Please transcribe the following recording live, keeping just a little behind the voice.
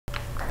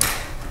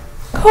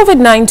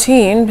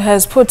COVID-19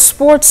 has put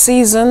sports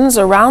seasons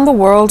around the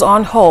world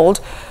on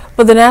hold,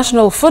 but the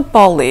National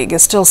Football League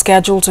is still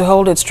scheduled to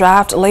hold its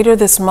draft later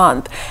this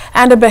month,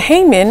 and a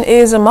Bahamian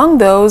is among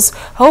those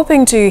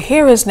hoping to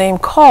hear his name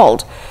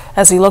called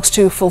as he looks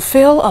to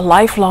fulfill a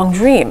lifelong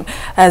dream,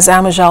 as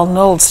Amajal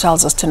Knowles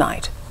tells us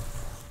tonight.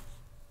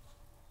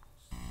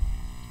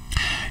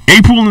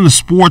 April in the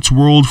sports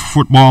world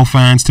for football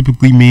fans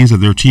typically means that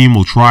their team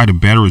will try to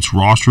better its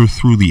roster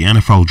through the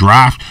NFL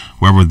draft.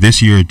 However,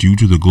 this year, due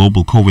to the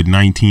global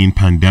COVID-19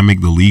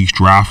 pandemic, the league's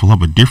draft will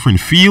have a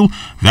different feel,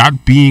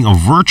 that being a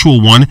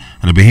virtual one,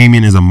 and a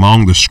Bahamian is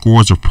among the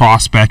scores of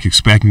prospects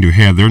expecting to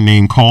hear their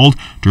name called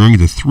during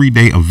the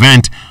three-day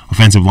event.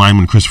 Offensive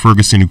lineman Chris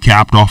Ferguson, who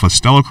capped off a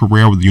stellar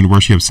career with the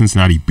University of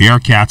Cincinnati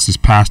Bearcats this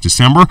past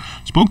December,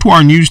 spoke to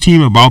our news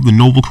team about the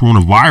novel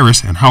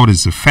coronavirus and how it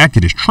has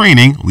affected his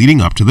training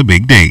leading up to the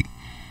big day.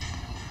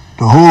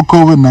 The whole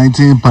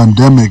COVID-19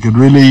 pandemic, it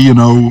really,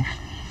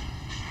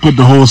 put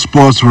the whole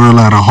sports world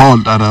at a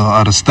halt,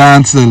 at a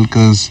standstill,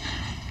 because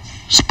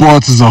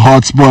sports is a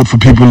hot spot for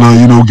people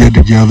to, get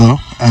together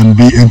and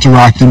be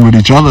interacting with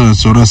each other.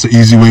 So that's an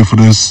easy way for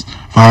this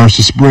virus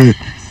to spread.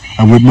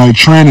 And with my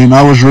training,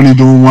 I was really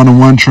doing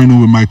one-on-one training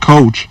with my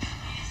coach.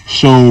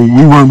 So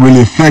we weren't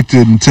really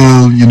affected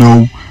until,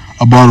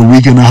 about a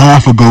week and a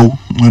half ago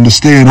when the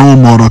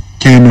stay-at-home order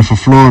came in for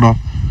Florida.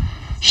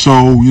 So,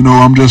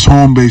 I'm just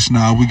home-based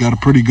now. We got a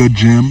pretty good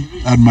gym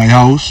at my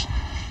house.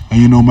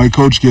 And, my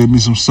coach gave me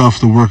some stuff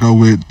to work out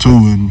with, too.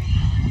 And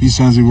he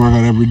sends me work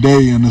out every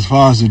day. And as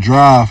far as the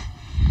draft,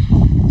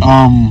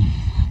 doing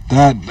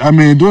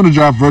the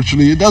draft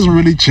virtually, it doesn't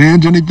really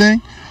change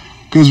anything.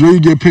 Because where you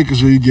get picked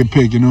is where you get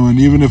picked, And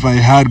even if I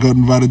had got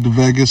invited to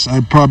Vegas,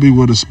 I probably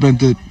would have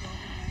spent it,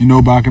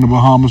 back in the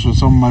Bahamas with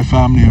some of my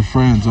family and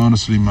friends,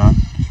 honestly, man.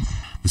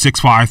 The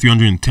 6'5",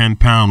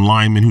 310-pound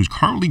lineman who's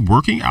currently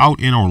working out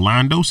in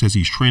Orlando says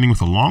he's training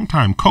with a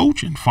longtime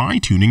coach and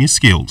fine-tuning his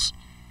skills.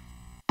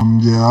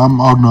 Yeah,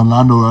 I'm out in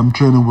Orlando. I'm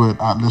training with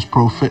Atlas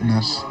Pro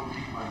Fitness.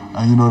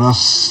 And,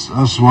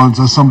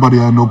 that's somebody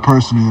I know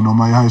personally,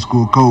 my high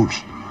school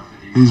coach.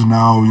 He's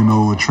now,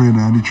 a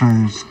trainer, and he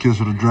trains kids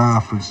for the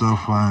draft and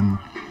stuff. And,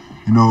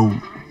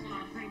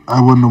 I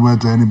wouldn't have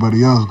went to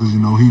anybody else because, he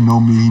know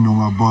me, he know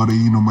my body,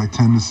 he know my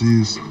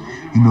tendencies,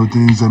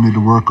 things I need to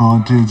work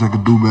on, things I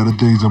could do better,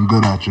 things I'm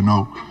good at,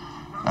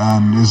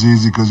 And it's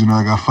easy because,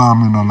 I got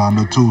family in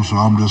Orlando too, so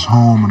I'm just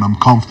home and I'm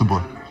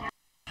comfortable.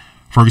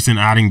 Ferguson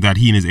adding that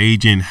he and his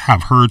agent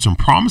have heard some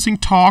promising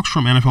talks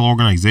from NFL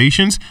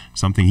organizations,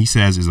 something he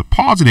says is a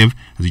positive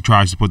as he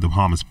tries to put the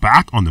Bahamas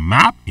back on the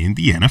map in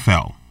the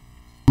NFL.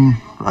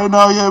 Right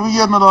now, yeah, we're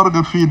getting a lot of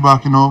good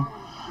feedback,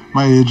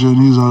 My agent,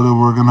 he's out there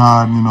working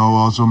hard,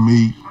 also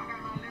me.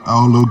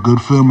 All the good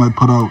film I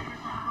put out.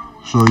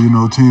 So,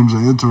 teams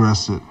are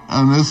interested.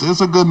 And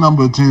it's a good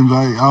number of teams.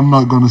 I'm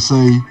not going to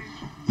say,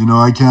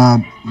 I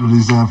can't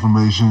release the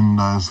information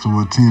as to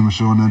what team is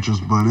showing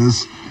interest, but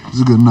it's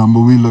a good number.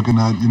 We're looking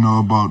at,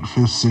 about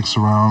 5th, 6th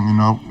round,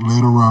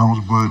 later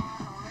rounds, but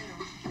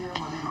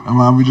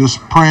we just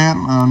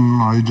praying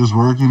and just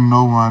working,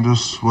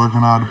 just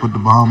working hard to put the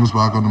Bahamas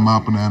back on the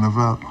map in the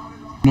NFL.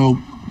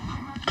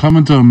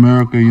 Coming to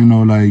America,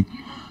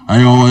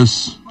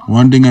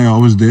 one thing I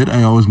always did,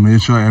 I always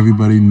made sure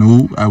everybody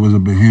knew I was a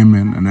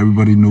Bahamian and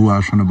everybody knew I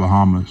was from the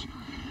Bahamas.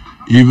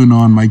 Even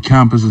on my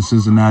campus in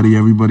Cincinnati,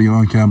 everybody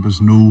on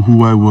campus knew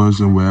who I was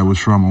and where I was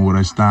from and what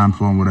I stand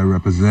for and what I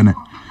represented.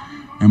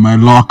 In my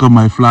locker,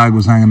 my flag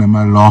was hanging in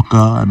my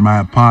locker. At my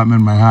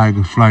apartment, my flag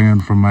was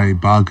flying from my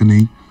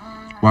balcony.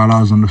 While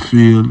I was on the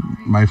field,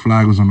 my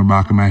flag was on the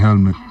back of my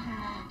helmet.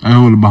 I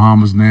hold the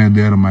Bahamas near and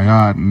dear to my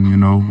heart,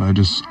 and, I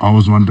just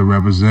always wanted to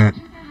represent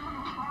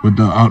with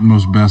the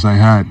utmost best I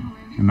had,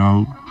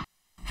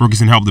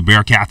 Ferguson helped the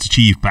Bearcats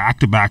achieve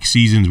back-to-back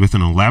seasons with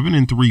an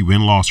 11-3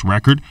 win-loss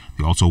record.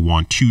 They also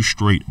won 2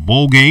 straight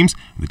bowl games.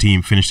 The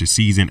team finished the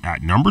season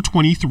at number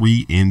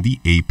 23 in the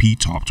AP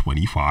Top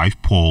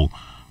 25 poll.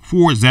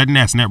 For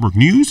ZNS Network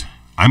News,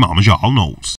 I'm Amajal Knowles.